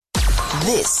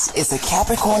This is the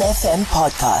Capricorn FM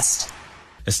podcast.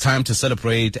 It's time to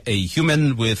celebrate a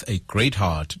human with a great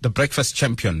heart. The Breakfast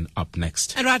Champion up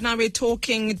next. And right now we're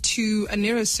talking to a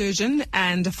neurosurgeon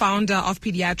and founder of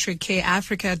Pediatric Care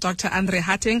Africa, Dr. Andre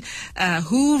Hattingh,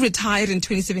 who retired in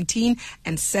 2017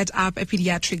 and set up a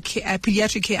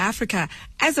Pediatric Care Africa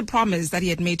as a promise that he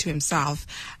had made to himself.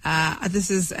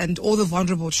 And all the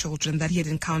vulnerable children that he had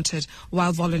encountered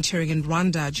while volunteering in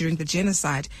Rwanda during the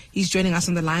genocide. He's joining us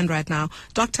on the line right now.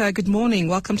 Doctor, good morning.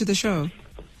 Welcome to the show.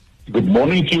 Good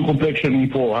morning to you, Complexion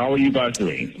Mpho. How are you guys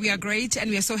doing? We are great,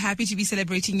 and we are so happy to be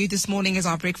celebrating you this morning as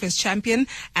our Breakfast Champion.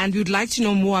 And we would like to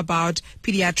know more about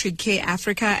Pediatric Care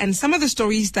Africa and some of the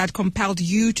stories that compelled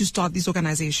you to start this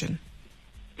organization.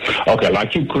 Okay,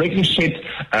 like you correctly said,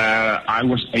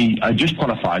 I just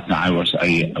qualified now. I was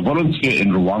a volunteer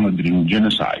in Rwanda during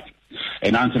genocide.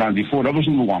 In 1994, that was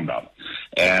in Rwanda.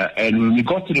 And when we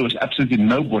got there was absolutely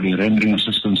nobody rendering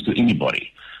assistance to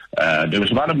anybody. There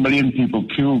was about 1 million people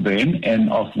killed then, and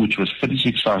of which was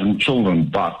 36,000 children.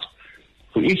 But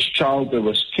for each child that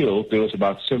was killed, there was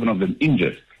about 7 of them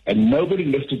injured. And nobody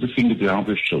lifted a finger to help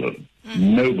those children.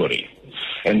 Nobody.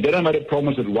 And then I made a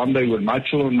promise that one day when my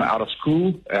children are out of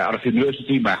school, out of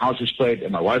university, my house is paid,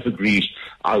 and my wife agrees,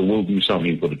 I will do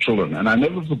something for the children. And I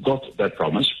never forgot that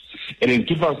promise. And in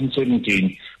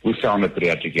 2017, we founded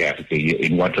Pediatric Care Africa here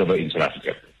in White River in South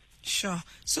Africa. Sure.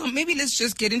 So maybe let's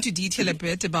just get into detail a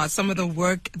bit about some of the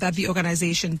work that the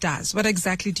organization does. What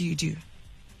exactly do you do?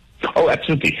 Oh,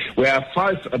 absolutely. We have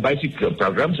 5 basic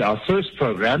programs. Our first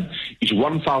program is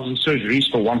 1,000 surgeries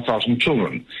for 1,000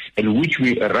 children, in which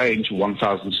we arrange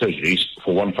 1,000 surgeries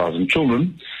for 1,000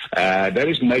 children. That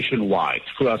is nationwide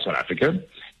throughout South Africa.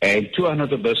 And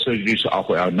 200 of those surgeries are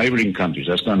for our neighboring countries.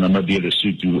 That's Namibia,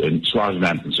 Lesotho, and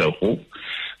Swaziland, and so forth.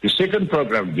 The second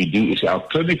program we do is our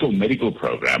clinical medical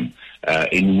program,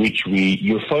 in which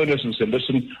you phone us and say,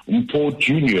 listen, Mpho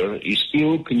Jr. is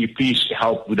ill, can you please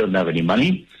help? We don't have any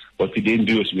money. What we then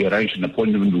do is we arrange an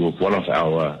appointment with one of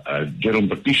our general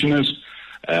practitioners,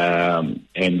 and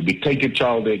we take a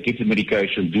child there, get the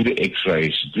medication, do the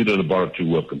x-rays, do the laboratory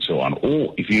work, and so on.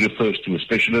 Or if he refers to a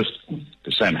specialist,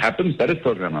 the same happens. That is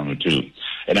program number 2.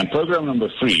 And then program number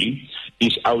 3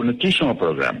 is our nutritional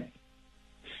program.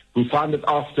 We find that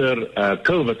after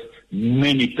COVID,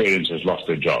 many parents have lost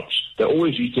their jobs. They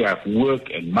always used to have work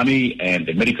and money and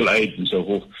medical aid and so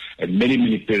forth, and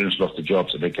many parents lost their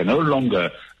jobs, and they can no longer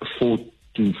afford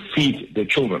to feed their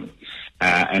children.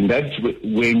 And that's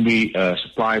when we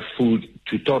supply food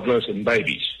to toddlers and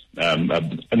babies,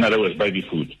 in other words, baby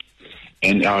food.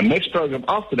 And our next program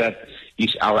after that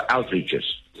is our outreaches.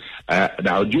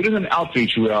 Now, during an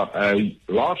outreach, we have a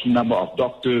large number of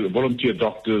doctors, volunteer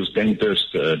doctors, dentists,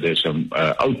 there's some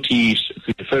OTs,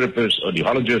 therapists,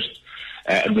 audiologists,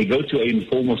 and we go to an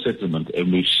informal settlement,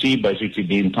 and we see basically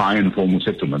the entire informal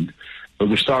settlement. But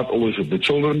we start always with the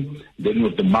children, then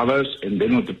with the mothers, and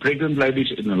then with the pregnant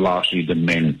ladies, and then lastly the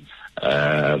men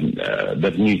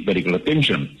that need medical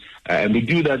attention. And we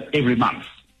do that every month.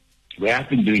 We have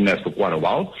been doing that for quite a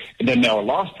while. And then our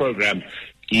last program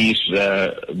is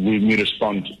we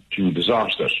respond to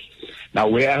disasters. Now,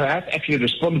 we have actually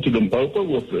responded to Limpopo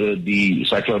with the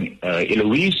cyclone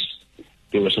Eloise.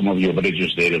 There were some of your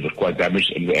villages there that were quite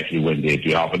damaged, and we actually went there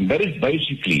to help. And that is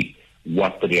basically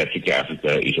what Pediatric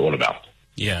Africa is all about.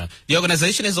 Yeah. The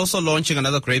organization is also launching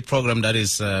another great program that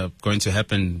is going to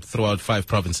happen throughout 5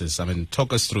 provinces. I mean,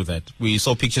 talk us through that. We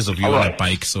saw pictures of you on a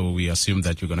bike, so we assume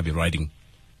that you're going to be riding.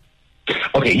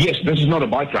 Okay, yes, this is not a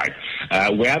bike ride.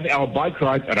 We have our bike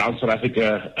ride around South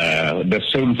Africa,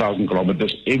 that's 7,000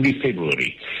 kilometers every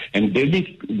February. And then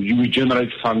we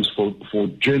generate funds for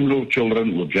general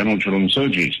children with general children's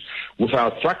surgeries. With our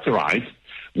tractor ride,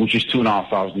 which is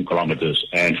 2,500 kilometers,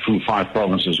 and through 5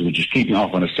 provinces, which is kicking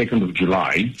off on the 2nd of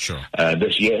July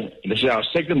this year. This is our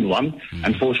second one.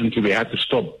 Unfortunately, we had to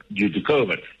stop due to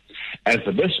COVID. And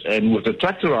for this, and with the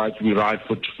tractor ride, we ride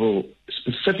for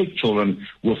specific children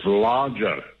with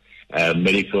larger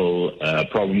medical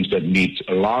problems that need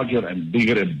larger and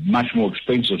bigger and much more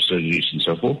expensive surgeries and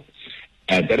so forth.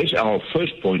 And that is our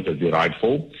first point that we ride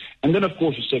for. And then, of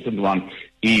course, the second one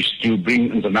is to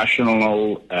bring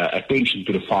international attention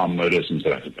to the farm murders in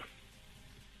South Africa.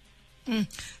 I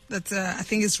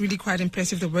think it's really quite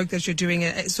impressive, the work that you're doing.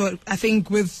 So I think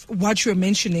with what you're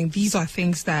mentioning, these are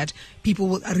things that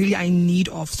people really are in need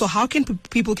of. So how can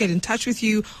people get in touch with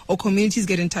you, or communities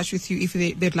get in touch with you if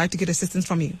they'd like to get assistance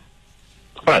from you?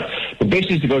 All right. The best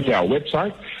is to go to our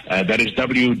website. That is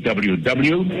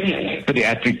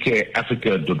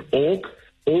www.pediatriccareafrica.org.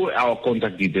 All our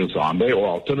contact details are on there, or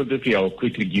alternatively, I'll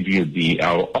quickly give you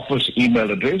our office email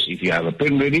address if you have a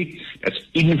pen ready. That's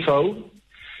info@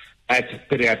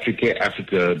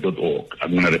 info@pediatriccareafrica.org.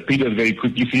 I'm going to repeat it very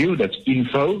quickly for you. That's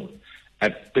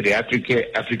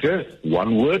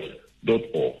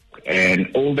info@pediatriccareafrica.org. And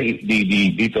all the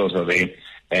details are there,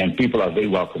 and people are very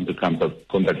welcome to come to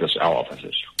contact us, our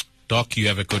offices. Doc, you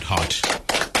have a good heart.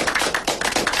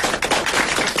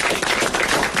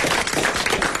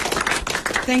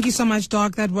 Thank you so much,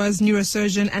 Doc. That was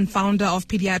neurosurgeon and founder of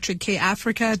Pediatric Care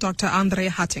Africa, Dr. Andre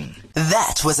Hattingh.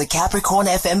 That was a Capricorn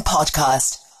FM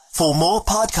podcast. For more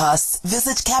podcasts,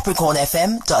 visit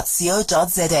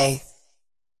capricornfm.co.za.